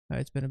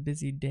It's been a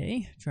busy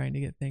day trying to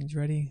get things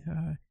ready.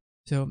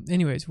 So,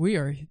 anyways, we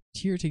are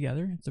here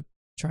together.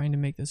 Trying to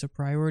make this a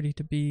priority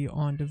to be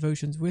on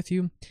devotions with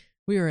you.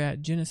 We are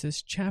at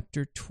Genesis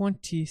chapter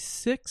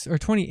 26 or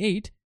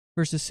 28,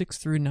 verses 6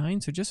 through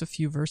 9. So just a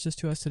few verses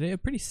to us today. A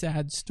pretty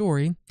sad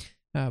story.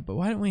 But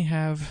why don't we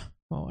have,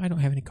 well, I don't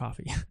have any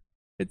coffee.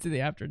 It's in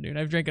the afternoon.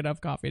 I've drank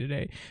enough coffee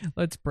today.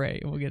 Let's pray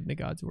and we'll get into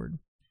God's word.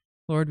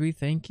 Lord, we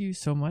thank you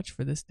so much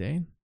for this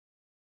day.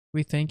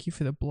 We thank you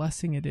for the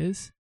blessing it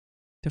is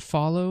to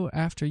follow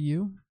after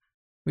you.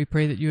 We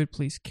pray that you would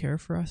please care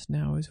for us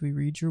now as we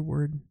read your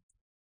word.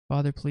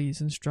 Father,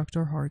 please instruct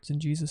our hearts in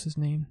Jesus'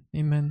 name.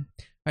 Amen.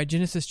 All right,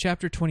 Genesis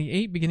chapter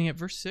 28, beginning at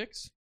verse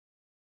 6.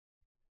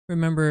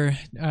 Remember,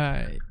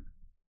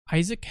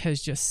 Isaac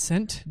has just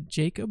sent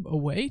Jacob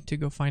away to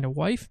go find a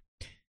wife.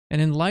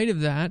 And in light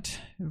of that,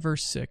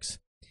 verse 6,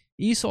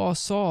 Esau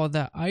saw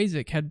that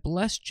Isaac had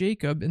blessed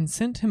Jacob and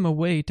sent him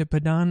away to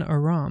Padan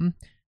Aram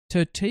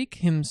to take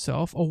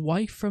himself a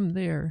wife from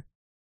there.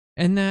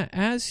 And that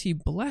as he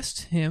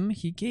blessed him,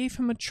 he gave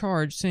him a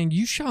charge, saying,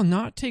 "You shall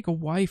not take a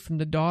wife from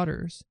the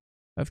daughters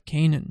of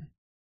Canaan."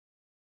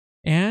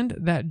 And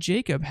that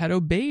Jacob had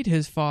obeyed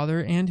his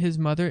father and his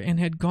mother and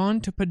had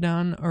gone to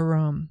Padan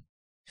Aram.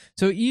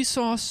 So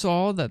Esau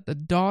saw that the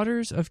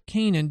daughters of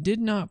Canaan did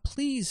not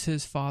please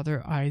his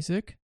father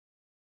Isaac.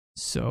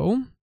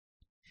 So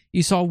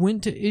Esau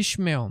went to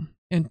Ishmael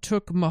and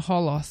took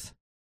Mahalath,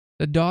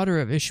 the daughter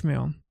of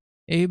Ishmael,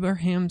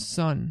 Abraham's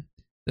son,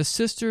 the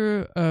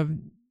sister of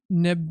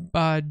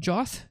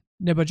Nebajoth,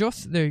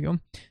 there you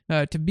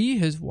go, to be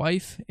his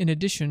wife in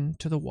addition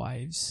to the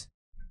wives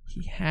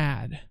he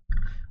had.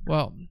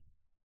 Well,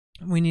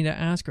 we need to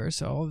ask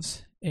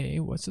ourselves, A,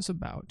 what's this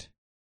about?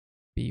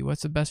 B,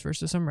 what's the best verse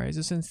to summarize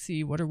this? And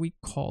C, what are we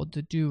called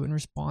to do in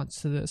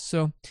response to this?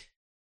 So,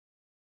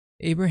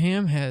 Isaac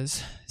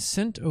has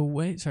sent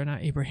away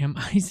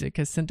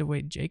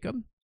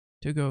Jacob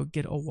to go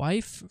get a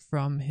wife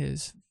from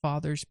his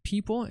father's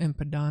people in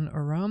Padan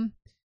Aram.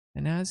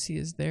 And as he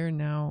is there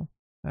now,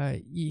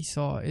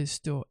 Esau is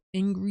still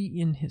angry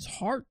in his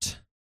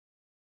heart.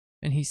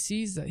 And he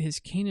sees that his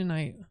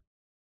Canaanite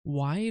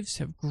wives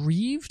have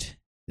grieved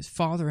his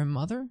father and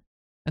mother,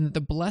 and that the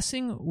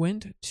blessing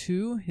went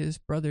to his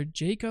brother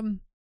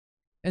Jacob.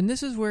 And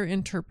this is where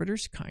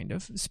interpreters kind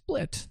of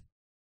split.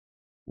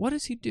 What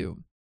does he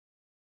do?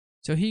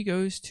 So he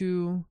goes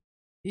to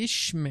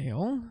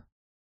Ishmael,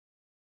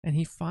 and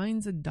he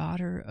finds a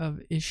daughter of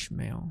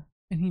Ishmael,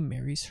 and he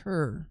marries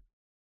her.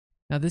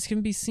 Now this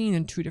can be seen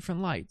in two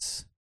different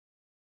lights.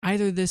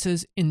 Either this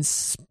is in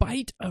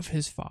spite of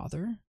his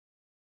father,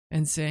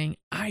 and saying,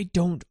 I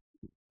don't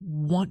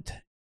want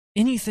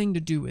anything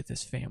to do with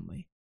this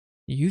family.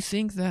 You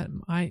think that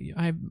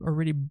I'm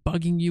already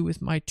bugging you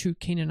with my two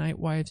Canaanite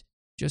wives?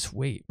 Just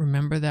wait.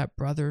 Remember that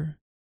brother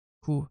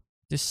who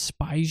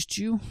despised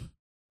you?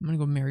 I'm going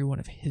to go marry one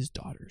of his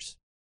daughters.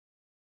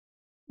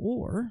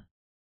 Or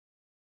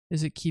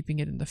is it keeping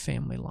it in the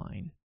family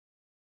line?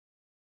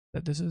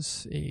 That this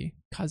is a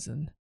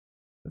cousin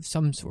of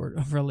some sort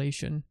of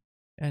relation,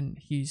 and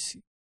he's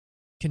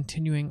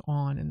continuing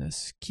on in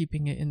this,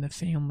 keeping it in the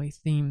family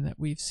theme that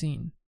we've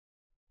seen.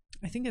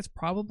 I think it's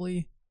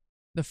probably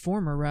the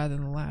former rather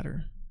than the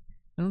latter.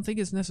 I don't think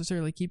it's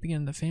necessarily keeping it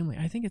in the family.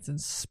 I think it's in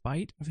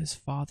spite of his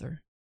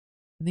father.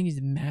 I think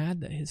he's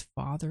mad that his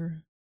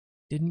father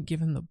didn't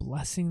give him the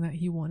blessing that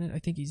he wanted. I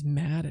think he's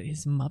mad at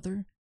his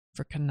mother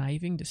for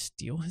conniving to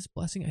steal his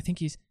blessing. I think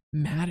he's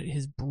mad at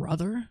his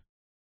brother,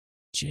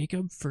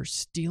 Jacob, for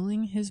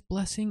stealing his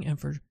blessing and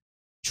for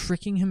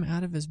tricking him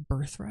out of his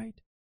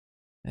birthright.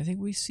 I think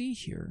we see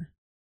here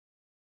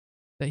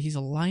that he's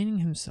aligning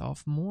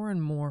himself more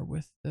and more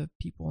with the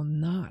people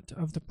not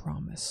of the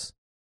promise.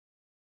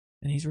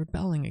 And he's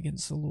rebelling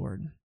against the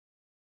Lord.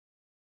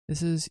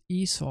 This is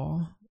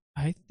Esau.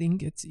 I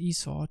think it's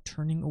Esau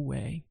turning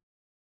away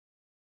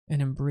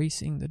and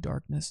embracing the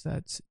darkness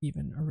that's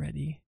even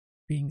already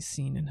being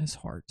seen in his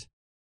heart.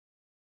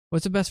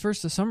 What's the best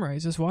verse to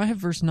summarize this? Well, I have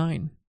verse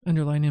 9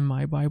 underlined in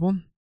my Bible.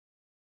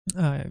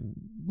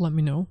 Let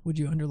me know. Would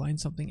you underline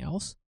something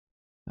else?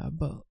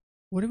 But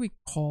what are we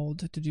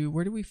called to do?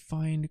 Where do we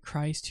find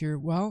Christ here?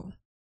 Well,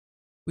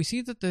 we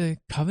see that the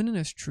covenant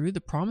is true.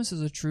 The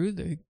promises are true.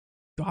 The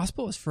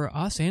gospel is for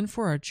us and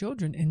for our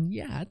children. And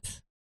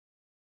yet,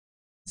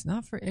 it's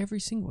not for every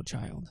single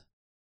child.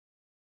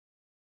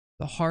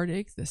 The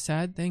heartache, the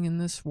sad thing in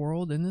this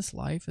world, in this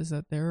life, is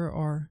that there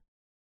are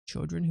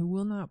children who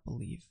will not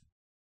believe.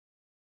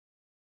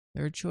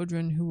 There are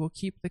children who will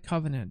keep the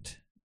covenant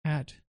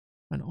at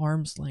an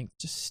arm's length,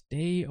 just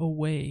stay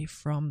away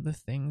from the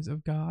things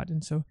of God.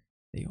 And so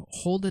they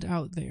hold it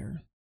out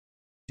there,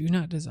 do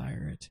not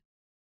desire it.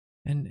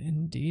 And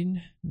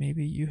indeed,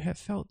 maybe you have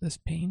felt this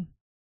pain.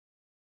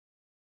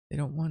 They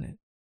don't want it,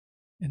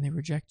 and they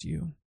reject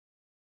you.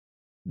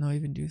 And they'll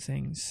even do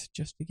things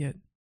just to get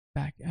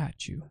back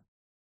at you.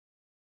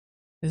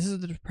 This is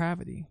the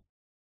depravity.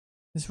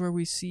 This is where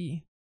we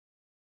see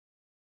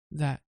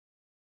that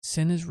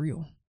sin is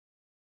real.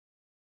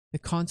 The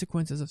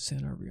consequences of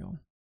sin are real.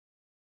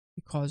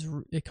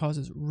 it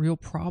causes real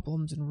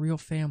problems in real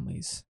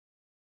families.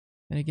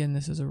 And again,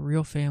 this is a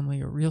real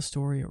family, a real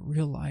story, a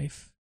real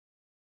life.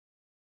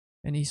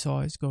 And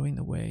Esau is going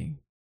the way,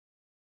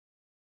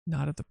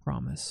 not of the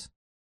promise,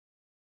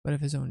 but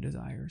of his own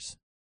desires.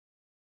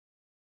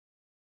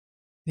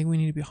 I think we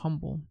need to be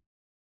humble,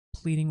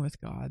 pleading with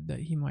God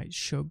that he might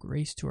show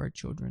grace to our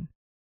children,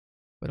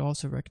 but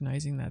also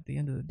recognizing that at the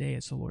end of the day,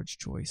 it's the Lord's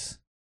choice,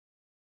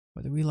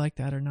 whether we like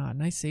that or not.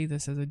 And I say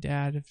this as a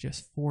dad of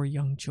just 4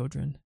 young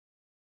children,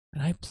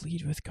 and I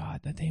plead with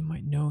God that they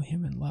might know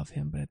him and love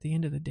him. But at the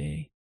end of the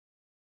day,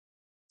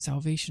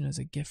 salvation is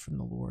a gift from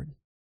the Lord.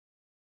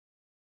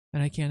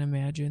 And I can't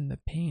imagine the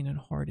pain and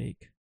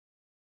heartache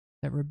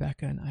that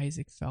Rebekah and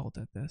Isaac felt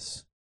at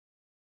this.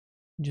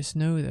 And just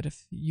know that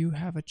if you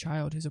have a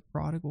child who's a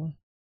prodigal,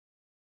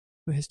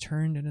 who has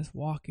turned and is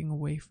walking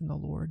away from the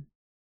Lord,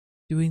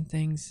 doing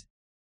things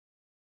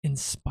in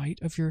spite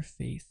of your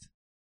faith,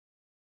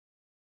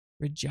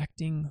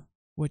 rejecting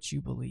what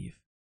you believe,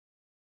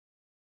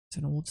 it's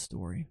an old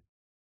story.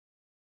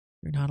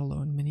 You're not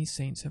alone. Many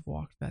saints have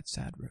walked that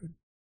sad road.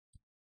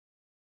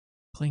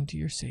 Cling to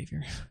your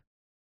Savior.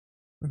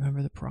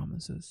 Remember the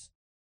promises.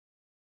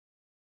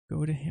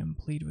 Go to him,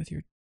 plead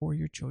for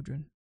your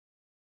children,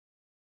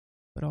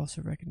 but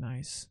also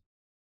recognize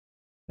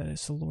that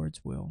it's the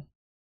Lord's will,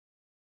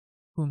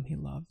 whom he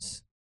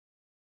loves.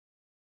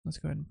 Let's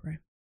go ahead and pray.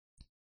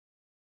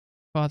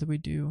 Father, we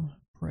do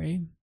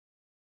pray,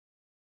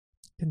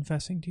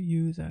 confessing to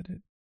you that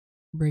it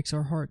breaks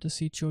our heart to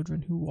see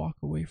children who walk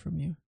away from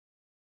you.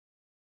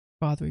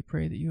 Father, we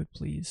pray that you would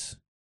please,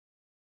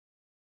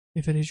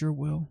 if it is your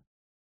will,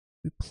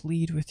 we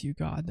plead with you,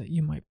 God, that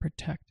you might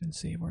protect and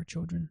save our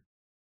children.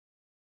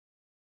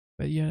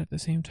 But yet at the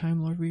same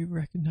time, Lord, we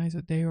recognize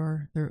that they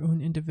are their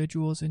own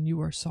individuals and you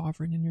are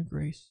sovereign in your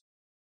grace.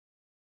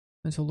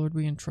 And so, Lord,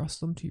 we entrust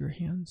them to your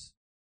hands,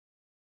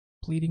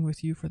 pleading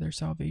with you for their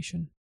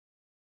salvation.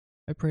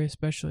 I pray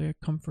especially a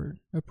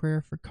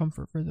prayer for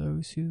comfort for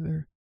those who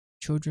their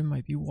children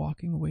might be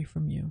walking away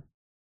from you.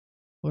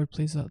 Lord,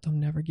 please let them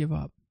never give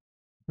up,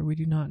 for we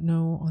do not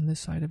know on this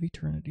side of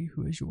eternity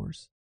who is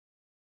yours.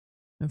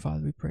 And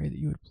Father, we pray that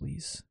you would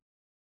please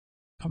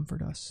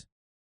comfort us.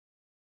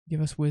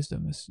 Give us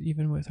wisdom,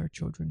 even with our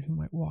children who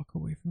might walk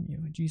away from you.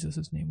 In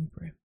Jesus' name we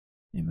pray.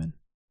 Amen.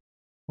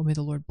 Well, may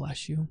the Lord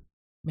bless you.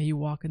 May you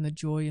walk in the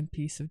joy and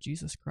peace of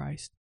Jesus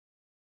Christ.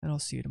 And I'll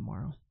see you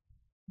tomorrow.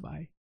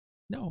 Bye.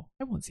 No,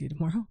 I won't see you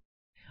tomorrow.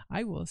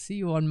 I will see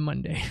you on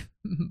Monday.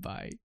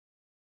 Bye.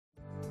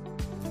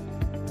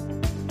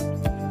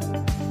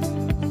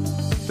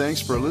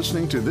 Thanks for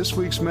listening to this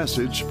week's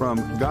message from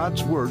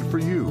God's Word for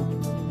You,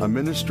 a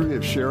ministry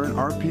of Sharon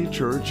RP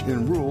Church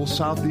in rural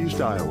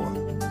southeast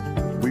Iowa.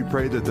 We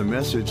pray that the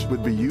message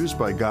would be used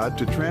by God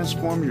to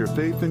transform your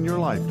faith in your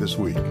life this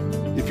week.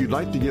 If you'd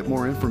like to get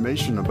more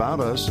information about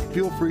us,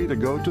 feel free to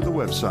go to the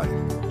website,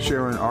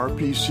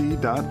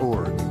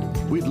 SharonRPC.org.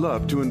 We'd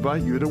love to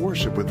invite you to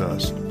worship with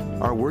us.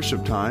 Our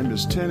worship time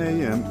is 10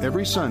 a.m.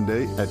 every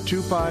Sunday at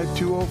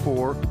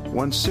 25204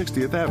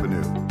 160th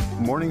Avenue,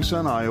 Morning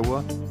Sun,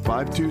 Iowa,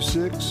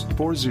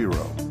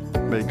 52640.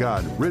 May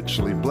God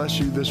richly bless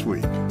you this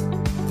week.